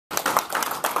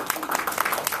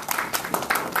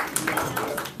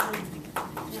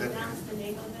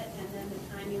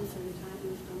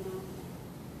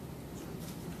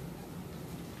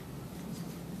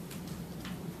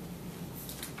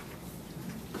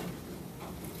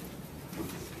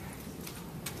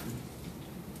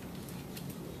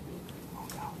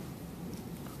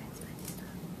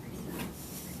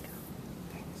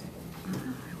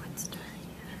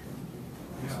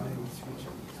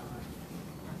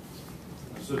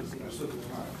said the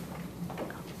time.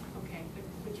 Okay,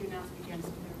 but you're not against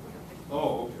it.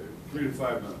 Oh, okay. 3 to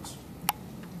 5 minutes.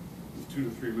 2 to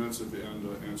 3 minutes at the end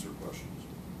to answer questions.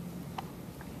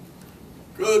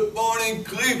 Good morning,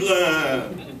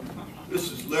 Cleveland.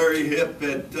 This is Larry Hipp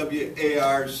at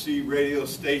WARC radio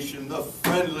station, the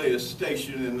friendliest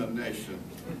station in the nation.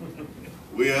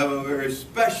 We have a very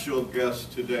special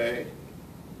guest today,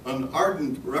 an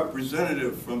ardent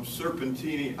representative from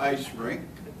Serpentini Ice Rink.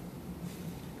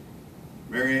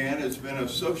 Marianne has been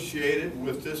associated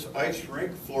with this ice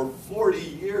rink for 40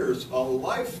 years, a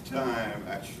lifetime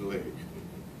actually.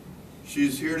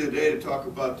 She's here today to talk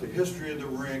about the history of the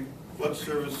rink, what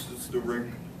services the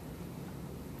rink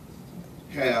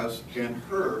has, and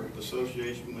her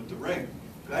association with the rink.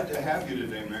 Glad to have you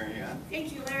today, Marianne.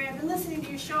 Thank you, Larry. I've been listening to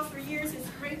your show for years. It's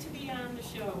great to be on the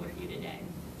show with you today.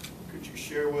 Could you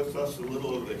share with us a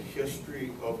little of the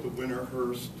history of the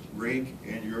Winterhurst rink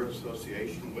and your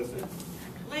association with it?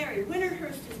 Larry,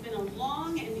 Winterhurst has been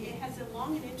it has a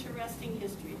long and interesting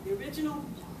history. The original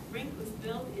rink was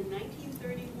built in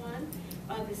 1931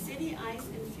 by the City Ice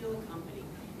and Fuel Company.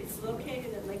 It's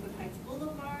located at Lakewood Heights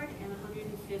Boulevard and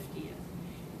 150th.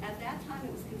 At that time,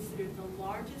 it was considered the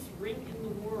largest rink in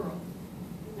the world.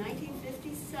 In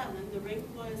 1957, the rink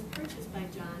was purchased by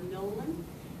John Nolan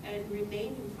and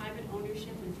remained in private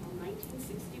ownership until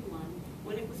 1961,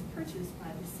 when it was purchased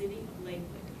by the City of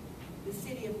Lakewood. The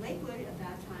City of Lakewood at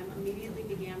that time immediately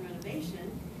began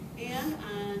renovation, and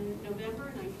on November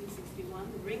 1961,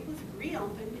 the rink was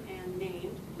reopened and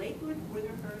named Lakewood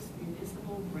Winterhurst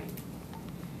Municipal Rink.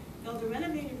 Though the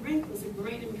renovated rink was a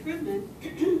great improvement,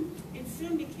 it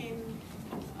soon became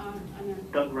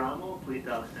Doug Rommel, police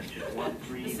extension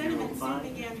the sentiment soon 1305.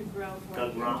 began to grow for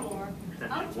Doug an Rommel,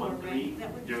 outdoor rink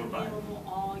that would be 1305. available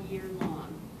all year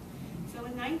long. So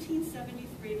in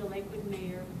 1973, the Lakewood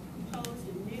mayor proposed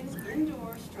a new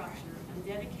indoor structure, and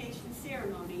dedication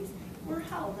ceremonies were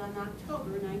held on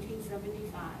October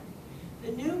 1975.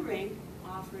 The new rink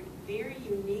offered very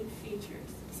unique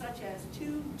features, such as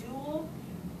 2 dual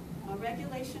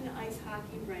regulation ice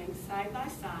hockey rinks side by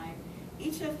side.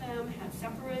 Each of them had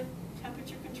separate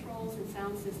temperature controls and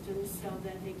sound systems so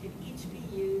that they could each be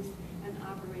used and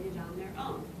operated on their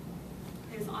own.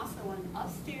 There's also an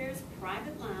upstairs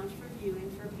private lounge for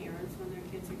viewing for parents when their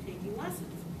kids are taking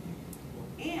lessons.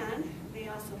 And they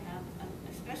also have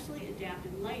especially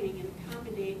adapted lighting and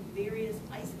accommodate various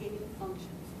ice skating functions.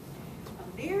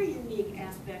 A very unique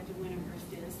aspect of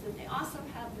Winterhurst is that they also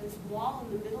have this wall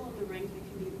in the middle of the rink that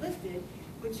can be lifted,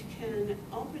 which can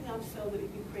open up so that we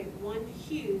can create one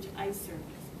huge ice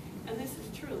surface. And this is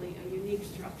truly a unique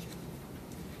structure.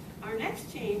 Our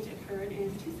next change occurred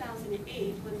in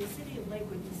 2008 when the City of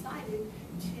Lakewood decided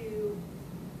to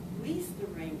lease the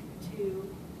rink to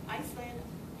Iceland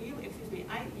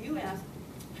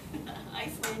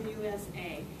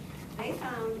USA. They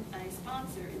found a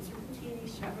sponsor in Serpentini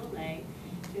Chevrolet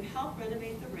to help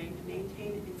renovate the rink and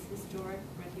maintain its historic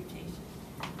reputation.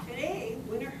 Today,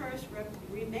 Winterhurst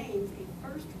remains a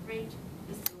first-rate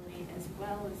facility as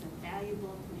well as a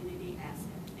valuable community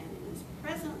asset, and it is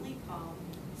presently called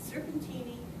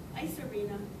Serpentini Ice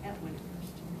Arena at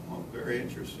Winterhurst. Oh, very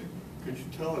interesting. Could you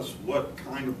tell us what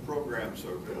kind of programs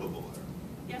are available there?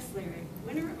 Yes, Larry.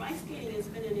 Ice skating has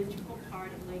been an integral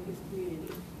part of Lakewood's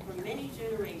community for many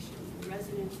generations, and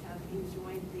residents have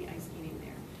enjoyed the ice skating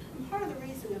there. And part of the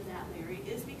reason of that, Larry,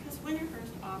 is because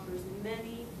Winterhurst offers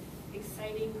many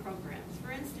exciting programs.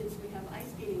 For instance, we have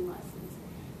ice skating lessons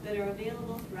that are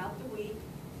available throughout the week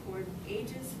for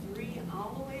ages 3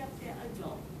 all the way up to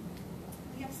adult.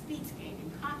 We have speed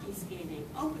skating, hockey skating,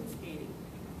 open skating,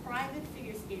 private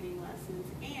figure skating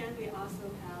lessons, and we also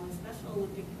have a special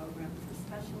Olympic program for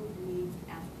special needs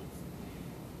athletes.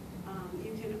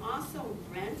 You can also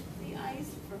rent the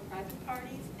ice for private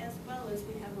parties, as well as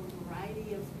we have a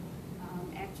variety of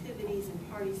activities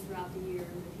and parties throughout the year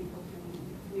that the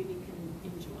community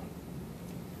can enjoy.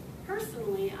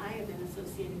 Personally, I have been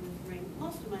associated with the rink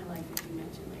most of my life, as you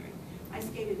mentioned, Larry. I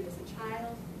skated as a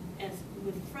child,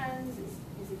 with friends,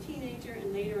 as a teenager,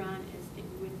 and later on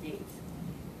with dates.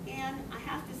 And I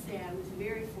have to say I was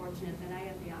very fortunate that I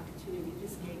had the opportunity to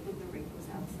skate when the rink was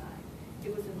outside.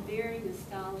 It was a very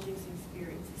nostalgic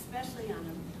experience, especially on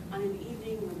an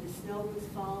evening when the snow was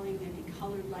falling and the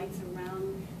colored lights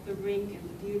around the rink and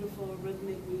the beautiful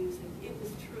rhythmic music. It was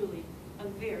truly a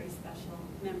very special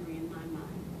memory in my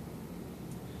mind.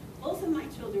 Both of my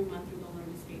children went through the Learn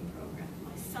to Skate program.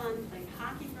 My son played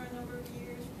hockey for a number of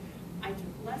years. I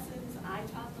took lessons. I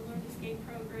taught the Learn to Skate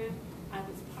program. I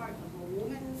was part of a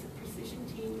women's precision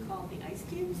team called the Ice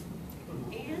Cubes,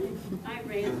 and I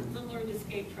ran the Learn to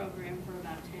Skate program for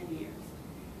about 10 years.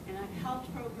 And I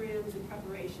helped programs in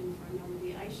preparation for a number of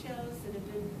the ice shows that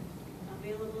have been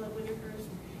available at Winterhurst,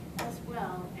 as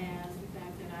well as the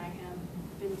fact that I have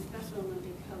been a Special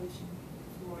Olympic coach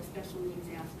for special needs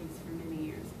athletes for many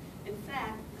years. In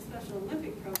fact, the Special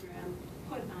Olympic program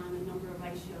put on a number of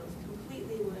ice shows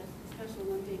completely with Special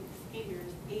Olympic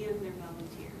skaters and their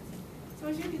volunteers. So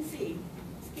as you can see,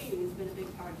 skating has been a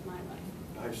big part of my life.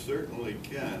 I certainly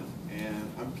can,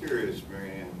 and I'm curious, Mary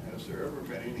Ann, has there ever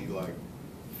been any like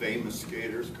famous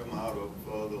skaters come out of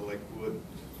the Lakewood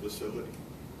facility?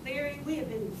 Larry, we have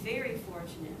been very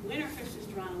fortunate. Winterhurst has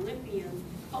drawn Olympians,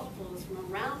 hopefuls from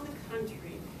around the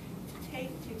country to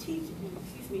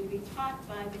be taught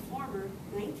by the former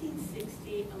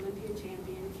 1960 Olympian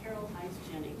champion Carol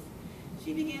Jennings.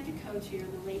 She began to coach here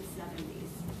in the late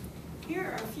 70s. Here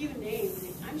are a few names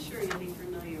that I'm sure you'll be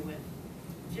familiar with.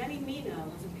 Jenny Mino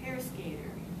was a pair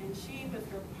skater, and she, with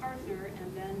her partner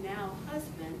and then now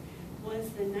husband, was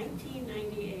the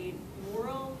 1998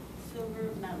 World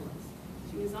Silver Medalist.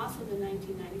 She was also the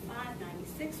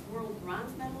 1995-96 World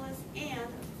Bronze Medalist and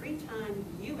a three-time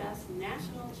U.S.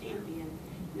 National Champion,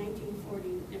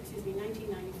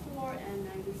 1994 and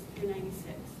 96.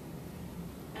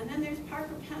 And then there's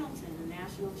Parker Pendleton, a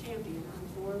national champion on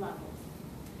 4 levels.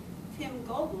 Tim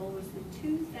Goebel was the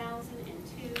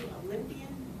 2002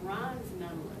 Olympian bronze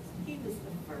medalist. He was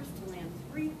the first to land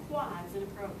 3 quads in a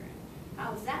program.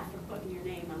 How's that for putting your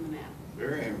name on the map?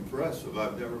 Very impressive.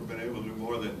 I've never been able to do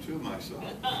more than 2 myself.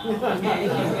 Okay.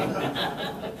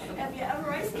 Have you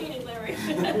ever ice skated, Larry?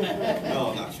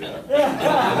 No, not yet.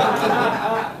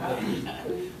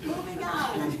 Moving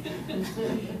on.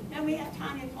 Then we have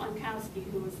Tanya Klonkowski,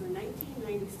 who was the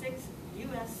 1996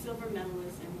 U.S. silver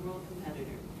medalist and world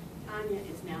competitor. Tanya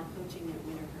is now coaching at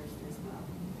Winterhurst as well.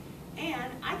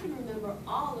 And I can remember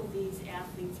all of these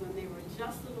athletes when they were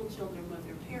just little children, but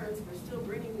their parents were still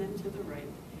bringing them to the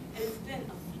rink. And it's been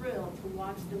a thrill to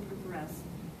watch them progress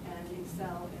and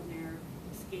excel in their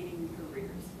skating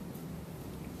careers.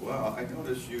 Wow, I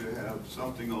noticed you have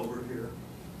something over here.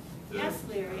 Yes,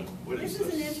 Larry. What This is is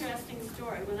an this? interesting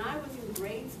story. When I was in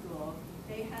grade school,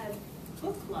 they had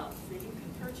book clubs that you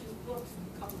could purchase books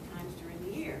a couple times during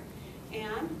the year.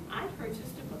 And I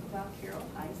purchased a book about Carol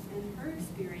Heiss and her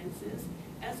experiences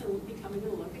as becoming an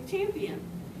Olympic champion.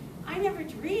 I never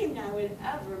dreamed I would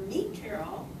ever meet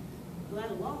Carol, let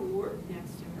alone work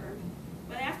next to her.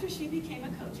 But after she became a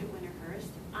coach at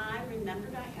Winterhurst, I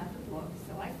remembered I had the book,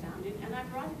 so I found it, and I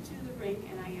brought it to the rink,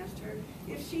 and I asked her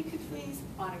if she could please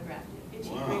autograph it, and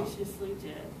she Wow. graciously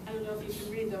did. I don't know if you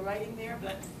can read the writing there,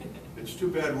 but... It's too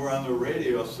bad we're on the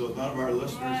radio, so none of our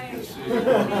listeners Right. can see Oh, it.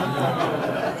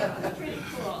 that's pretty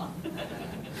cool.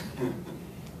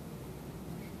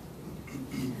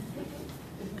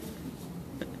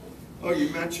 Oh, you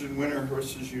mentioned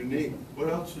Winterhurst is unique. What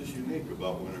else is unique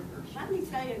about Winterhurst? Let me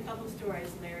tell you a couple stories,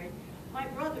 Larry. My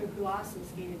brother, who also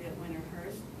skated at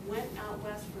Winterhurst, went out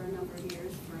west for a number of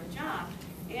years for a job,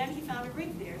 and he found a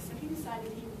rink there, so he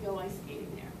decided he would go ice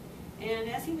skating there. And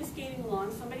as he was skating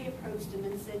along, somebody approached him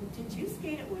and said, "Did you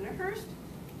skate at Winterhurst?"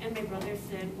 And my brother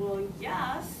said, "Well,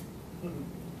 yes,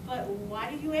 but why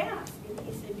do you ask?" And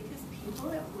he said, "Because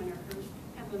people at Winterhurst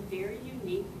have a very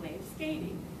unique way of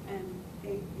skating, and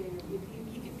you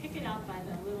can pick it out by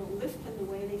the little lift in the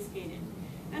way they skated."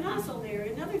 And also,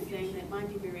 Larry, another thing that might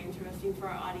be very interesting for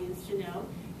our audience to know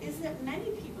is that many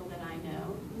people that I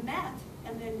know met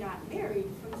and then got married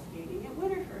from skating at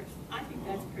Winterhurst. I think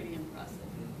that's pretty impressive.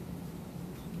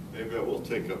 Maybe I will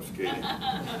take up skating.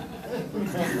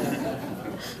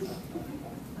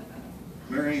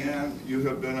 Mary Ann, you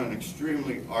have been an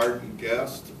extremely ardent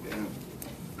guest. And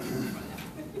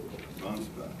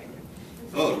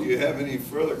oh, do you have any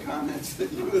further comments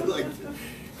that you would like to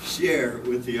share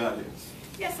with the audience?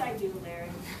 Yes, I do, Larry.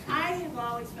 I have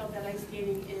always felt that ice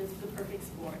skating is the perfect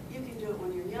sport. You can do it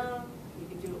when you're young, you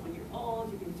can do it when you're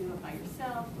old, you can do it by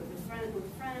yourself, with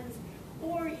friends,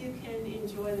 or you can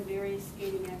enjoy the various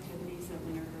skating activities that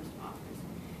Winterhurst offers.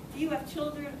 If you have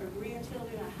children or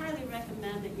grandchildren, I highly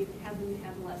recommend that you have them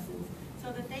have lessons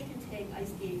so that they can take ice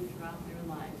skating throughout their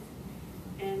lives.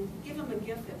 And give them a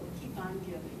gift that will keep on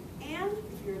giving. And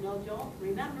if you're an adult,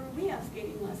 remember we have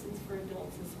skating lessons for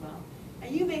adults as well. And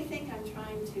you may think I'm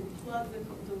trying to plug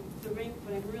the rink,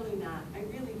 but I'm really not. I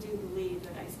really do believe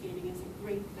that ice skating is a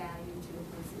great value to a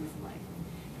person's life.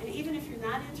 And even if you're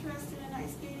not interested in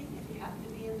ice skating, if you happen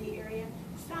to be in the area,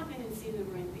 stop in and see the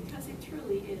rink because it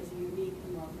truly is a unique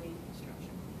and lovely structure.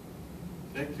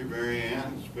 Thank you, Mary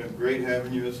Ann. It's been great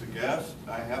having you as a guest.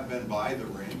 I have been by the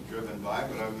rink, driven by,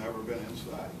 but I've never been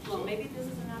inside. Well, So maybe this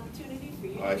is an opportunity for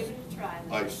you to give it a try.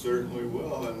 I certainly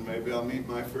will, and maybe I'll meet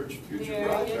my future There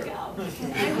bride you there. go.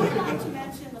 I would like to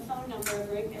mention the phone number of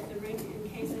at the ring in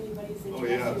case anybody's Oh,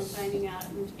 interested in yes. finding out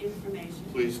information.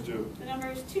 Please do. The number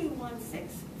is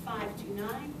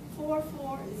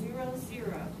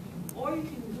 216-529-4400. Or you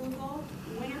can Google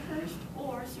Winterhurst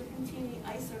or Serpentini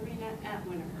Ice Arena at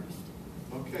Winterhurst.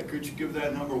 Okay, could you give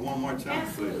that number one more time,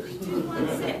 Absolutely. please?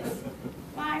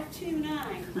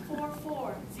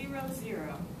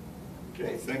 216-529-4400.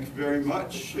 Okay, thank you very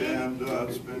much, and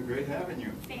it's been great having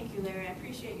you. Thank you, Larry. I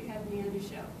appreciate you having me on your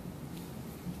show.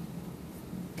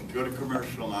 Go to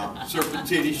commercial now.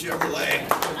 Serpentini Chevrolet.